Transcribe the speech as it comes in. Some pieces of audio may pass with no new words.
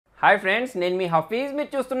Hi friends, నేను మీ హఫీజ్. మీరు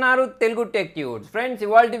చూస్తున్నారు తెలుగు టెక్ న్యూస్. ఫ్రెండ్స్,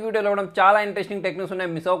 ఇవాళ వీడియోలో కూడా చాలా ఇంట్రెస్టింగ్ టెక్ న్యూస్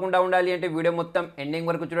ఉన్నాయి. మిస్ అవ్వకుండా ఉండాలి అంటే వీడియో మొత్తం ఎండింగ్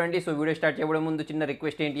వరకు చూడండి. సో వీడియో స్టార్ట్ చేయడం ముందు చిన్న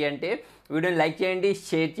రిక్వెస్ట్ ఏంటి అంటే వీడియోని లైక్ చేయండి,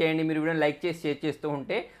 షేర్ చేయండి. మీరు వీడియోని లైక్ చేసి షేర్ చేస్తూ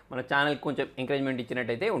ఉంటే మన ఛానల్కి కొంచెం ఎంకరేజ్మెంట్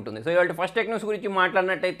ఇచ్చినట్టయితే ఉంటుంది. సో ఇవాళ ఫస్ట్ టెక్ న్యూస్ గురించి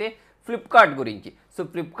మాట్లాడినట్టయితే ఫ్లిప్కార్ట్ గురించి. సో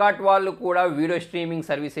ఫ్లిప్కార్ట్ వాళ్ళు కూడా వీడియో స్ట్రీమింగ్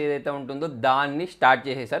సర్వీస్ ఏదైతే ఉంటుందో దాన్ని స్టార్ట్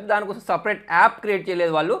చేసేసారు. దానికోసం సపరేట్ యాప్ క్రియేట్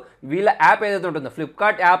చేయలేదు వాళ్ళు. వీళ్ళ యాప్ ఏదైతే ఉంటుందో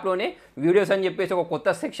ఫ్లిప్కార్ట్ యాప్లోనే వీడియోస్ అని చెప్పేసి ఒక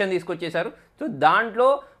కొత్త సెక్షన్ తీసుకొచ్చేసారు. సో దాంట్లో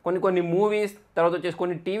కొన్ని మూవీస్, తర్వాత వచ్చేసి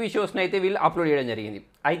కొన్ని టీవీ షోస్ని అయితే వీళ్ళు అప్లోడ్ చేయడం జరిగింది.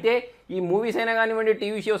 అయితే ఈ మూవీస్ అయినా కానివ్వండి,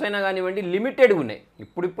 టీవీ షోస్ అయినా కానివ్వండి, లిమిటెడ్గా ఉన్నాయి.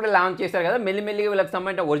 ఇప్పుడిప్పుడే లాంచ్ చేశారు కదా, మెల్లిమెల్లిగా వీళ్ళకి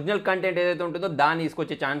సంబంధించిన ఒరిజినల్ కంటెంట్ ఏదైతే ఉంటుందో దాన్ని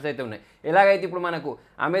తీసుకొచ్చే ఛాన్స్ అయితే ఉన్నాయి. ఎలాగైతే ఇప్పుడు మనకు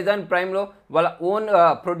అమెజాన్ ప్రైమ్లో వాళ్ళ ఓన్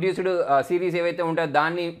ప్రొడ్యూస్డ్ సిరీస్ ఏవైతే ఉంటాయో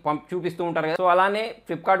దాన్ని చూపిస్తూ ఉంటారు కదా. సో అలానే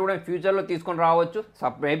ఫ్లిప్కార్ట్ కూడా ఫ్యూచర్లో తీసుకొని రావచ్చు.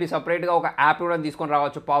 మేబీ సపరేట్గా ఒక యాప్ కూడా తీసుకొని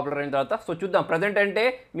రావచ్చు పాపులర్ అయిన తర్వాత. సో చూద్దాం. ప్రజెంట్ అంటే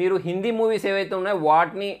మీరు హిందీ మూవీస్ ఏవైతే ఉన్నాయో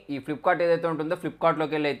వాటిని ఈ ఫ్లిప్కార్ట్ ఏదైతే ఉంటుందో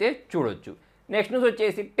ఫ్లిప్కార్ట్లోకి వెళ్ళి అయితే చూడొచ్చు. నెక్స్ట్ న్యూస్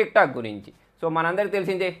వచ్చేసి టిక్టాక్ గురించి. సో మనందరికీ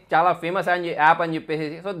తెలిసిందే, చాలా ఫేమస్ యాప్ అని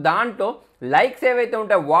చెప్పేసి. సో దాంట్లో లైక్స్ ఏవైతే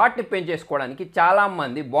ఉంటాయో వాటిని పెంచేసుకోవడానికి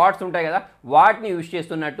చాలామంది బాట్స్ ఉంటాయి కదా, వాటిని యూజ్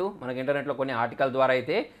చేస్తున్నట్టు మనకి ఇంటర్నెట్లో కొన్ని ఆర్టికల్ ద్వారా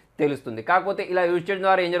అయితే తెలుస్తుంది. కాకపోతే ఇలా యూజ్ చేయడం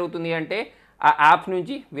ద్వారా ఏం జరుగుతుంది అంటే ఆ యాప్స్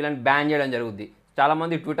నుంచి వీళ్ళని బ్యాన్ చేయడం జరుగుద్ది.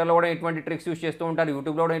 చాలామంది ట్విట్టర్లో కూడా ఇటువంటి ట్రిక్స్ యూజ్ చేస్తూ ఉంటారు,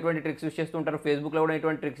 యూట్యూబ్లో కూడా ఇటువంటి ట్రిక్స్ యూజ్ చేస్తూ ఉంటారు, ఫేస్బుక్లో కూడా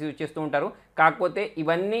ఇటువంటి ట్రిక్స్ యూజ్ చేస్తూ ఉంటారు. కాకపోతే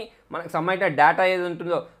ఇవన్నీ మనకు సంబంధించిన డేటా ఏది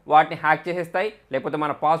ఉంటుందో వాటిని హ్యాక్ చేసేస్తాయి. లేకపోతే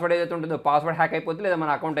మన పాస్వర్డ్ ఏదైతే ఉంటుందో పాస్వర్డ్ హ్యాక్ అయిపోతుంది, లేదా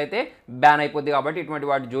మన అకౌంట్ అయితే బ్యాన్ అయిపోద్ది. కాబట్టి ఇటువంటి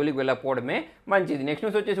వాటి జోలికి వెళ్ళకపోవడమే మంచిది. నెక్స్ట్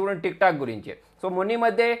న్యూస్ వచ్చేసి కూడా టిక్టాక్ గురించి. సో మొన్న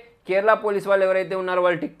మధ్య కేరళ పోలీస్ వాళ్ళు ఎవరైతే ఉన్నారో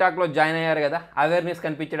వాళ్ళు టిక్టాక్లో జాయిన్ అయ్యారు కదా, అవేర్నెస్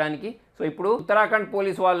కల్పించడానికి. సో ఇప్పుడు ఉత్తరాఖండ్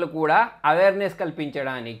పోలీస్ వాళ్ళు కూడా అవేర్నెస్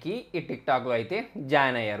కల్పించడానికి ఈ టిక్టాక్లో అయితే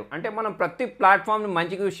జాయిన్ అయ్యారు. అంటే మనం ప్రతి ప్లాట్ఫామ్ని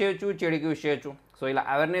మంచిగా యూజ్ చేయొచ్చు, చెడుకి యూజ్ చేయొచ్చు. సో ఇలా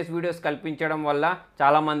అవేర్నెస్ వీడియోస్ కల్పించడం వల్ల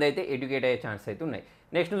చాలామంది అయితే ఎడ్యుకేట్ అయ్యే ఛాన్స్ అయితే ఉన్నాయి.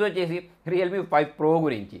 నెక్స్ట్ న్యూస్ వచ్చేసి రియల్మీ 5 Pro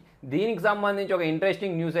గురించి. దీనికి సంబంధించి ఒక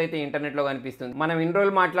ఇంట్రెస్టింగ్ న్యూస్ అయితే ఇంటర్నెట్లో కనిపిస్తుంది. మనం ఇన్ని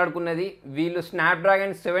రోజులు మాట్లాడుకున్నది వీళ్ళు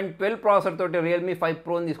స్నాప్డ్రాగన్ 712 ప్రాసెసర్ తోటి రియల్మీ 5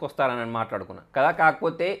 Proని తీసుకొస్తారని మాట్లాడుకున్నాం కదా.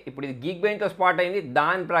 కాకపోతే ఇప్పుడు ఇది గీక్ బెంచ్లో స్పాట్ అయింది.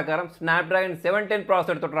 దాని ప్రకారం స్నాప్డ్రాగన్ 710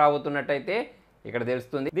 ప్రాసెసర్ తోటి రాబోతున్నట్టయితే ఇక్కడ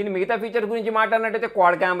తెలుస్తుంది. దీని మిగతా ఫీచర్ గురించి మాట్లాడినట్టయితే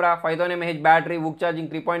quad camera, 5000 mAh battery, VOOC charging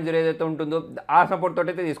 3.0 ఏదైతే ఉంటుందో ఆ సపోర్ట్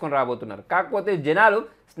తోటి అయితే తీసుకొని రాబోతున్నారు. కాకపోతే జనాలు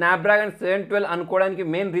స్నాప్డ్రాగన్ 712 అనుకోవడానికి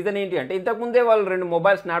మెయిన్ రీజన్ ఏంటి అంటే ఇంతకుముందే వాళ్ళు 2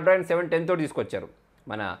 మొబైల్ స్నాప్డ్రాగన్ 710 తోటి తీసుకొచ్చారు.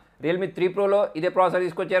 మన రియల్మీ 3 Proలో ఇదే ప్రాసెసర్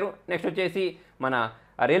తీసుకొచ్చారు. నెక్స్ట్ వచ్చేసి మన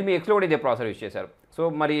రియల్మీ Xలో కూడా ఇదే ప్రాసెసర్ యూజ్ చేశారు. సో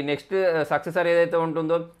మరి నెక్స్ట్ సక్సెసర్ ఏదైతే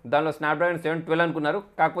ఉంటుందో దానిలో స్నాప్డ్రాగన్ 712 అనుకున్నారు.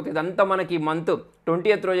 కాకపోతే ఇదంతా మనకి మంత్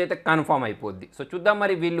 20th రోజు అయితే కన్ఫర్మ్ అయిపోద్ది. సో చూద్దాం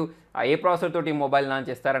మరి వీళ్ళు ఏ ప్రాసెసర్ తోటి మొబైల్ లాంచ్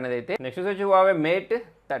చేస్తారనేది అయితే. నెక్స్ట్ వచ్చి Huawei Mate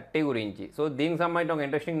 30 గురించి. సో దీనికి సంబంధించిన ఒక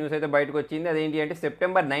ఇంట్రెస్టింగ్ న్యూస్ అయితే బయటకు వచ్చింది. అదేంటి అంటే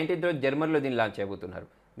September 19th రోజు జర్మనీలో దీన్ని లాంచ్ చేయబోతున్నారు.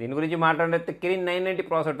 దీని గురించి మాట్లాడితే కిరిన్ 990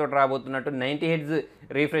 ప్రాసెసర్ తోటి రాబోతున్నట్టు, 90 Hz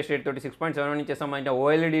రీఫ్రెష్ రేట్ తోటి 6.7 ఇంచెస్ సంబంధించిన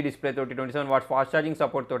OLED డిస్ప్లే తోటి 27 వాట్స్ ఫాస్ట్ ఛార్జింగ్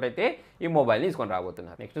సపోర్ట్ తోటి అయితే ఈ మొబైల్ని తీసుకొని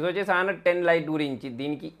రాబోతున్నారు. నెక్స్ట్ వచ్చేసి Honor 10 Lite గురించి.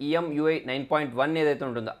 దీనికి MIui 9.1 ఏదైతే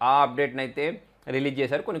ఉంటుందో ఆ అప్డేట్ని అయితే రిలీజ్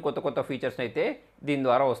చేశారు. కొన్ని కొత్త ఫీచర్స్ అయితే దీని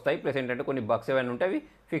ద్వారా వస్తాయి. ప్లస్ ఏంటంటే కొన్ని బగ్స్ ఏమైనా ఉంటే అవి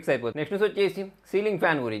ఫిక్స్ అయిపోతుంది. నెక్స్ట్ వచ్చేసి సీలింగ్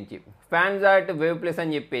ఫ్యాన్ గురించి. ఫ్యాన్స్ అట్ వేవ్ ప్లస్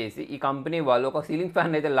అని చెప్పేసి ఈ కంపెనీ వాళ్ళు ఒక సీలింగ్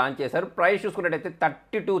ఫ్యాన్ అయితే లాంచ్ చేశారు. ప్రైస్ చూసుకున్నట్టయితే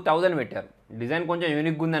 32,000 పెట్టారు. డిజైన్ కొంచెం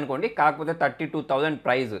యూనిక్గా ఉంది అనుకోండి, కాకపోతే 32,000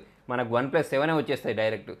 ప్రైస్. మనకు OnePlus 7 వచ్చేస్తాయి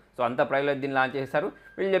డైరెక్ట్. సో అంత ప్రైస్లో దీన్ని లాంచ్ చేశారు.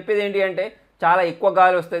 వీళ్ళు చెప్పేది ఏంటి అంటే చాలా ఎక్కువ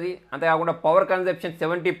గాలి వస్తుంది, అంతేకాకుండా పవర్ కన్జంప్షన్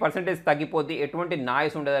 70% తగ్గిపోద్ది, ఎటువంటి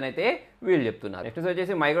నాయిస్ ఉండదని అయితే వీళ్ళు చెప్తున్నారు. నెక్స్ట్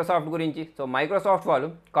వచ్చేసి మైక్రోసాఫ్ట్ గురించి. సో మైక్రోసాఫ్ట్ వాళ్ళు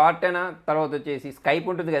కార్టెనా, తర్వాత వచ్చేసి స్కైప్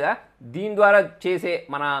ఉంటుంది కదా, దీని ద్వారా చేసే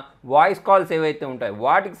మన వాయిస్ కాల్స్ ఏవైతే ఉంటాయో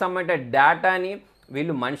వాటికి సంబంధించిన డేటాని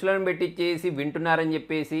వీళ్ళు మనుషులను పెట్టి చేసి వింటున్నారని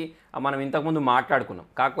చెప్పేసి మనం ఇంతకుముందు మాట్లాడుకున్నాం.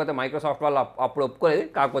 కాకపోతే మైక్రోసాఫ్ట్ వాళ్ళు అప్పుడు ఒప్పుకోలేదు,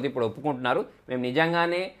 కాకపోతే ఇప్పుడు ఒప్పుకుంటున్నారు. మేము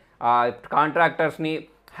నిజంగానే కాంట్రాక్టర్స్ని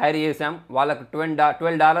హైర్ చేసాం, వాళ్ళకు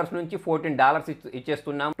 $12 నుంచి $14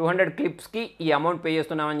 ఇచ్చేస్తున్నాం, 200 క్లిప్స్కి ఈ అమౌంట్ పే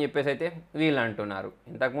చేస్తున్నామని చెప్పేసి అయితే వీళ్ళు అంటున్నారు.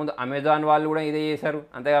 ఇంతకుముందు అమెజాన్ వాళ్ళు కూడా ఇదే చేశారు.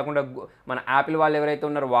 అంతేకాకుండా మన యాపిల్ వాళ్ళు ఎవరైతే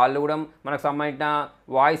ఉన్నారో వాళ్ళు కూడా మనకు సంబంధించిన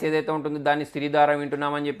వాయిస్ ఏదైతే ఉంటుందో దాన్ని సిరి ద్వారా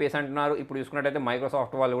వింటున్నామని చెప్పేసి అంటున్నారు. ఇప్పుడు చూసుకున్నట్టయితే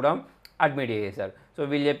మైక్రోసాఫ్ట్ వాళ్ళు కూడా అడ్మిట్ చేశారు. సో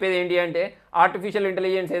వీళ్ళు చెప్పేది ఏంటి అంటే ఆర్టిఫిషియల్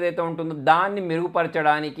ఇంటెలిజెన్స్ ఏదైతే ఉంటుందో దాన్ని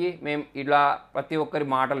మెరుగుపరచడానికి మేము ఇలా ప్రతి ఒక్కరి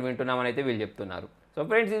మాటలు వింటున్నామని అయితే వీళ్ళు చెప్తున్నారు. సో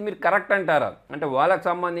ఫ్రెండ్స్, ఇది మీరు కరెక్ట్ అంటారా? అంటే వాళ్ళకి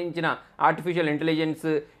సంబంధించిన ఆర్టిఫిషియల్ ఇంటెలిజెన్స్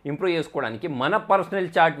ఇంప్రూవ్ చేసుకోవడానికి మన పర్సనల్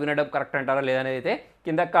చాట్ వినడం కరెక్ట్ అంటారా లేదనేది అయితే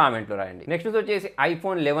కింద కామెంట్లో రాయండి. నెక్స్ట్ వచ్చేసి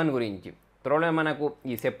iPhone 11 గురించి. త్వరలో మనకు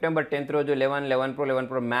ఈ September 10th రోజు 11, 11 Pro, 11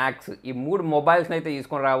 Pro Max ఈ 3 మొబైల్స్ని అయితే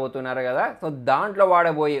తీసుకొని రాబోతున్నారు కదా. సో దాంట్లో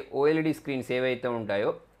వాడబోయే OLED స్క్రీన్స్ ఏవైతే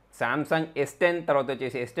ఉంటాయో సామ్సంగ్ S10, తర్వాత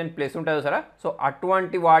వచ్చేసి S10 Plus ఉంటుంది సరే. సో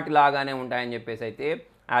అటువంటి వాటి లాగానే ఉంటాయని చెప్పేసి అయితే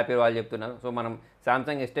యాపిల్ వాళ్ళు చెప్తున్నారు. సో మనం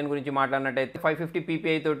సామ్సంగ్ S10 గురించి మాట్లాడినట్టయితే 550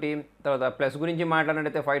 PPI తోటి, తర్వాత ప్లస్ గురించి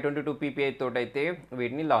మాట్లాడినట్టయితే 522 PPI తోటి అయితే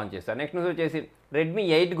వీటిని లాంచ్ చేస్తారు. నెక్స్ట్ న్యూస్ వచ్చేసి రెడ్మీ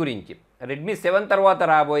 8 గురించి. రెడ్మీ 7 తర్వాత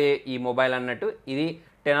రాబోయే ఈ మొబైల్ అన్నట్టు ఇది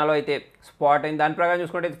టెనాలో అయితే స్పాట్ అయింది. దాని ప్రకారం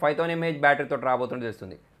చూసుకుంటే 5000 mAh బ్యాటరీతో రాబోతుంటే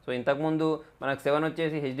తెలుస్తుంది. సో ఇంతకుముందు మనకు 7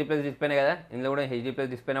 వచ్చేసి HD+ డిస్ప్లేనే కదా, ఇందులో కూడా HD+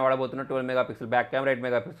 డిస్ప్లేనే వాడబోతున్న 12 megapixel back camera, 8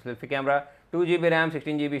 megapixel selfie camera, 2GB RAM,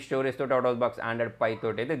 16GB storage తోటి అవుట్ ఆఫ్ బాక్స్ ఆండ్రాయిడ్ పై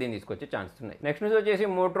తోటి అయితే దీన్ని తీసుకొచ్చే ఛాన్స్ ఉన్నాయి. నెక్స్ట్ న్యూస్ వచ్చేసి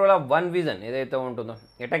మోటరోలా వన్ విజన్ ఏదైతే ఉంటుందో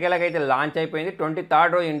ఎటకేలాగైతే లాంచ్ అయిపోయింది. 23rd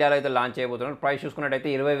రోజు ఇండియాలో అయితే లాంచ్ అయిపోతున్నారు. ప్రైస్ చూసుకున్నట్టయితే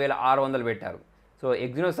 20,600 పెట్టారు. సో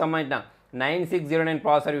ఎగ్జినోస్ సంబంధించిన 9609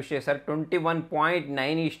 ప్రాసెసర్ యూస్ చేస్తారు.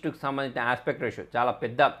 21.9:కి సంబంధించిన ఆస్పెక్ట్ రేషియో, చాలా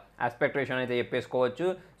పెద్ద ఆస్పెక్ట్ రేషియో అయితే చెప్పేసుకోవచ్చు.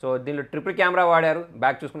 సో దీనిలో ట్రిపుల్ కెమెరా వాడారు.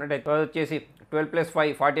 బ్యాక్ చూసుకున్నట్టయితే వచ్చేసి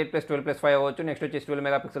 12+5 48+12+5 అవ్వచ్చు. నెక్స్ట్ వచ్చేసి 12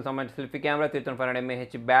 మెగాపిక్సెల్ సంబంధించిన selfie camera, 3500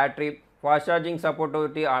 mAh battery, fast charging support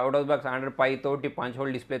తోటి, అవుట్ ఆఫ్ బాక్స్ ఆండ్రాయిడ్ పై తోటి, పంచ్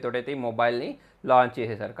హోల్ డిస్ప్లే తోటి అయితే ఈ మొబైల్ని లాంచ్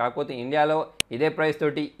చేసేసారు. కాకపోతే ఇండియాలో ఇదే ప్రైస్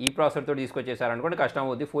తోటి ఈ ప్రాసెసర్ తోటి తీసుకొచ్చేసారు అనుకోండి కష్టం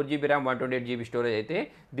అవుద్ది. 4GB ర్యామ్, 128GB స్టోరేజ్ అయితే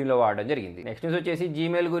దీనిలో వాడడం జరిగింది. నెక్స్ట్ న్యూస్ వచ్చేసి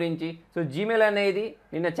జీమెయిల్ గురించి. సో జీమెయిల్ అనేది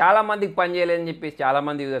నిన్న చాలా మందికి పనిచేయలేదని చెప్పేసి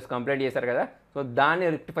చాలామంది యూజర్స్ కంప్లైంట్ చేశారు కదా. సో దాన్ని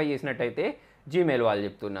రెక్టిఫై చేసినట్టయితే జీమెయిల్ వాళ్ళు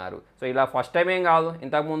చెప్తున్నారు. సో ఇలా ఫస్ట్ టైం ఏం కాదు,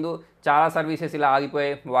 ఇంతకుముందు చాలా సర్వీసెస్ ఇలా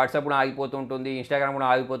ఆగిపోయాయి. వాట్సాప్ కూడా ఆగిపోతూ ఉంటుంది, ఇన్స్టాగ్రామ్ కూడా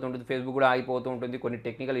ఆగిపోతూ ఉంటుంది, ఫేస్బుక్ కూడా ఆగిపోతూ ఉంటుంది కొన్ని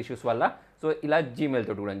టెక్నికల్ ఇష్యూస్ వల్ల. సో ఇలా జీమెయిల్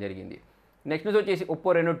తోటి కూడా జరిగింది. నెక్స్ట్ న్యూస్ వచ్చేసి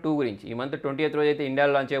ఒప్పో రెనో 2 గురించి. ఈ మంత్ 20th రోజు అయితే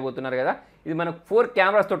ఇండియాలో లాంచ్ చేయబోతున్నారు కదా. ఇది మనకు 4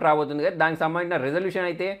 కెమెరాస్ తోటి రాబోతుంది కదా. దానికి సంబంధించిన రెజల్యూషన్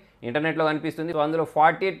అయితే ఇంటర్నెట్లో కనిపిస్తుంది. సో అందులో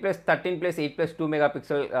 48+13+8+2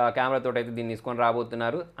 మెగాపిక్సెల్ కెమెరా తోటి అయితే దీన్ని తీసుకొని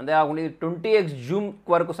రాబోతున్నారు. అంతేకాకుండా ఇది 20x జూమ్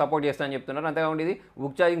వరకు సపోర్ట్ చేస్తామని చెప్తున్నారు. అంతేకాకుండా ఇది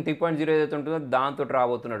బుక్ ఛార్జింగ్ 3.0 ఏదైతే ఉంటుందో దాంతో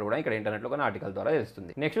రాబోతున్నట్టు కూడా ఇక్కడ ఇంటర్నెట్లో కొన్ని ఆర్టికల్ ద్వారా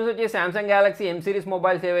తెలుస్తుంది. నెక్స్ట్ న్యూస్ వచ్చేసి Samsung Galaxy M series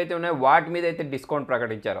mobiles ఏవైతే ఉన్నాయో వాటి మీద అయితే డిస్కౌంట్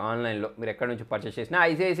ప్రకటించారు. ఆన్లైన్లో మీరు ఎక్కడి నుంచి పర్చేస్ చేసినా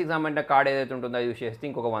ఐసిఐసికి సంబంధించిన కార్డ్ ఏదైతే ఉంటుందో అది యూస్ చేస్తే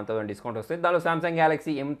ఇంకొక 1000 డిస్కౌంట్ వస్తుంది. దానిలో Samsung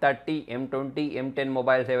Galaxy M30, M20, M10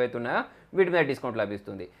 mobiles ఏవైతే ఉన్నాయో వీటి మీద డిస్కౌంట్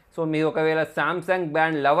లభిస్తుంది. సో మీరు ఒకవేళ సామ్సంగ్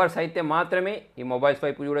బ్రాండ్ లవర్స్ అయితే మాత్రమే ఈ మొబైల్స్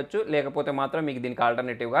వైపు చూడొచ్చు, లేకపోతే మాత్రం మీకు దీనికి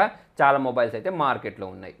ఆల్టర్నేటివ్గా చాలా మొబైల్స్ అయితే మార్కెట్లో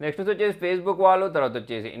ఉన్నాయి. నెక్స్ట్ వచ్చేసి ఫేస్బుక్ వాళ్ళు, తర్వాత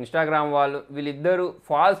వచ్చేసి ఇన్స్టాగ్రామ్ వాళ్ళు, వీళ్ళిద్దరూ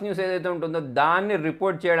ఫాల్స్ న్యూస్ ఏదైతే ఉంటుందో దాన్ని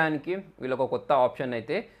రిపోర్ట్ చేయడానికి వీళ్ళొక కొత్త ఆప్షన్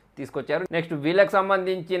అయితే తీసుకొచ్చారు. నెక్స్ట్ వీళ్ళకి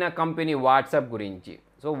సంబంధించిన కంపెనీ వాట్సాప్ గురించి.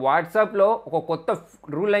 సో వాట్సాప్లో ఒక కొత్త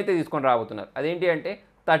రూల్ అయితే తీసుకొని రాబోతున్నారు. అదేంటి అంటే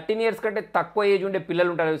 13 years కంటే తక్కువ ఏజ్ ఉండే పిల్లలు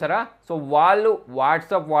ఉంటారు సరే, సో వాళ్ళు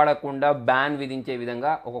వాట్సాప్ వాడకుండా బ్యాన్ విధించే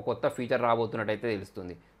విధంగా ఒక కొత్త ఫీచర్ రాబోతున్నట్టయితే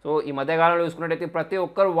తెలుస్తుంది. సో ఈ మధ్యకాలంలో చూసుకున్నట్టయితే ప్రతి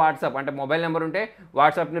ఒక్కరు వాట్సాప్ అంటే మొబైల్ నెంబర్ ఉంటే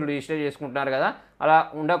వాట్సాప్ని రిజిస్టర్ చేసుకుంటున్నారు కదా. అలా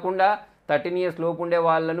ఉండకుండా 13 years లోపు ఉండే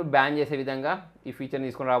వాళ్ళను బ్యాన్ చేసే విధంగా ఈ ఫీచర్ని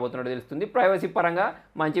తీసుకొని రాబోతున్నట్టు తెలుస్తుంది. ప్రైవసీ పరంగా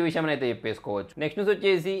మంచి విషయం అయితే చెప్పేసుకోవచ్చు. నెక్స్ట్ న్యూస్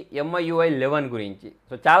వచ్చేసి MIUI 11 గురించి.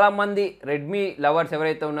 సో చాలామంది రెడ్మీ లవర్స్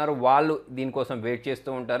ఎవరైతే ఉన్నారో వాళ్ళు దీనికోసం వెయిట్ చేస్తూ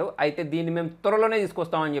ఉంటారు. అయితే దీన్ని మేము త్వరలోనే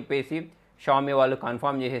తీసుకొస్తామని చెప్పేసి షామీ వాళ్ళు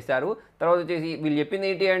కన్ఫర్మ్ చేసేసారు. తర్వాత వచ్చేసి వీళ్ళు చెప్పింది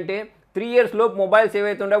ఏంటి అంటే 3 years లోపు మొబైల్స్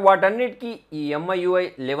ఏవైతే ఉంటాయో వాటన్నిటికీ ఈ MIUI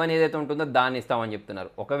 11 ఏదైతే ఉంటుందో దాన్ని ఇస్తామని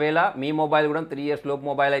చెప్తున్నారు. ఒకవేళ మీ మొబైల్ కూడా 3 years లోపు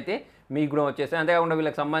మొబైల్ అయితే మీకు కూడా వచ్చేస్తాయి. అంతేకాకుండా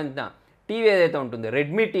వీళ్ళకి సంబంధించిన టీవీ ఏదైతే ఉంటుందో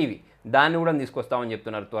రెడ్మీ టీవీ దాన్ని కూడా తీసుకొస్తామని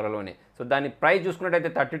చెప్తున్నారు త్వరలోనే. సో దాని ప్రైస్ చూసుకున్నట్టయితే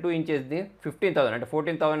 32 inchesది 15,000 అంటే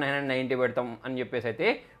 14,990 పెడతాం అని చెప్పేసి అయితే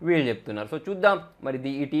వీళ్ళు చెప్తున్నారు. సో చూద్దాం మరి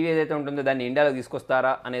ఈ టీవీ ఏదైతే ఉంటుందో దాన్ని ఇండియాలో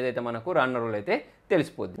తీసుకొస్తారా అనేది అయితే మనకు రానున్న రోజులు అయితే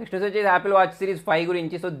తెలిసిపోద్ది. నెక్స్ట్ వచ్చేసి యాపిల్ వాచ్ సిరీస్ 5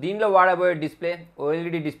 గురించి. సో దీనిలో వాడబోయే డిస్ప్లే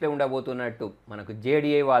OLED డిస్ప్లే ఉండబోతున్నట్టు మనకు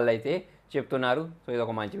JDI వాళ్ళు అయితే చెప్తున్నారు. సో ఇది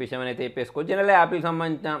ఒక మంచి విషయం అయితే చెప్పేసుకోవచ్చు. జనరల్గా యాపిల్కి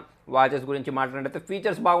సంబంధించిన వాచెస్ గురించి మాట్లాడితే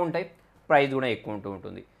ఫీచర్స్ బాగుంటాయి, ప్రైస్ కూడా ఎక్కువ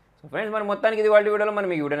ఉంటుంది. సో ఫ్రెండ్స్ మరి మొత్తానికి ఇది వాళ్ళ వీడియోలో. మనం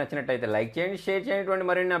మీకు వీడియో నచ్చినట్టయితే లైక్ చేయండి, షేర్ చేయండి.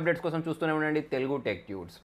 మరిన్ని అప్డేట్స్ కోసం చూస్తూనే ఉండండి తెలుగు టెక్ ట్యూడ్స్.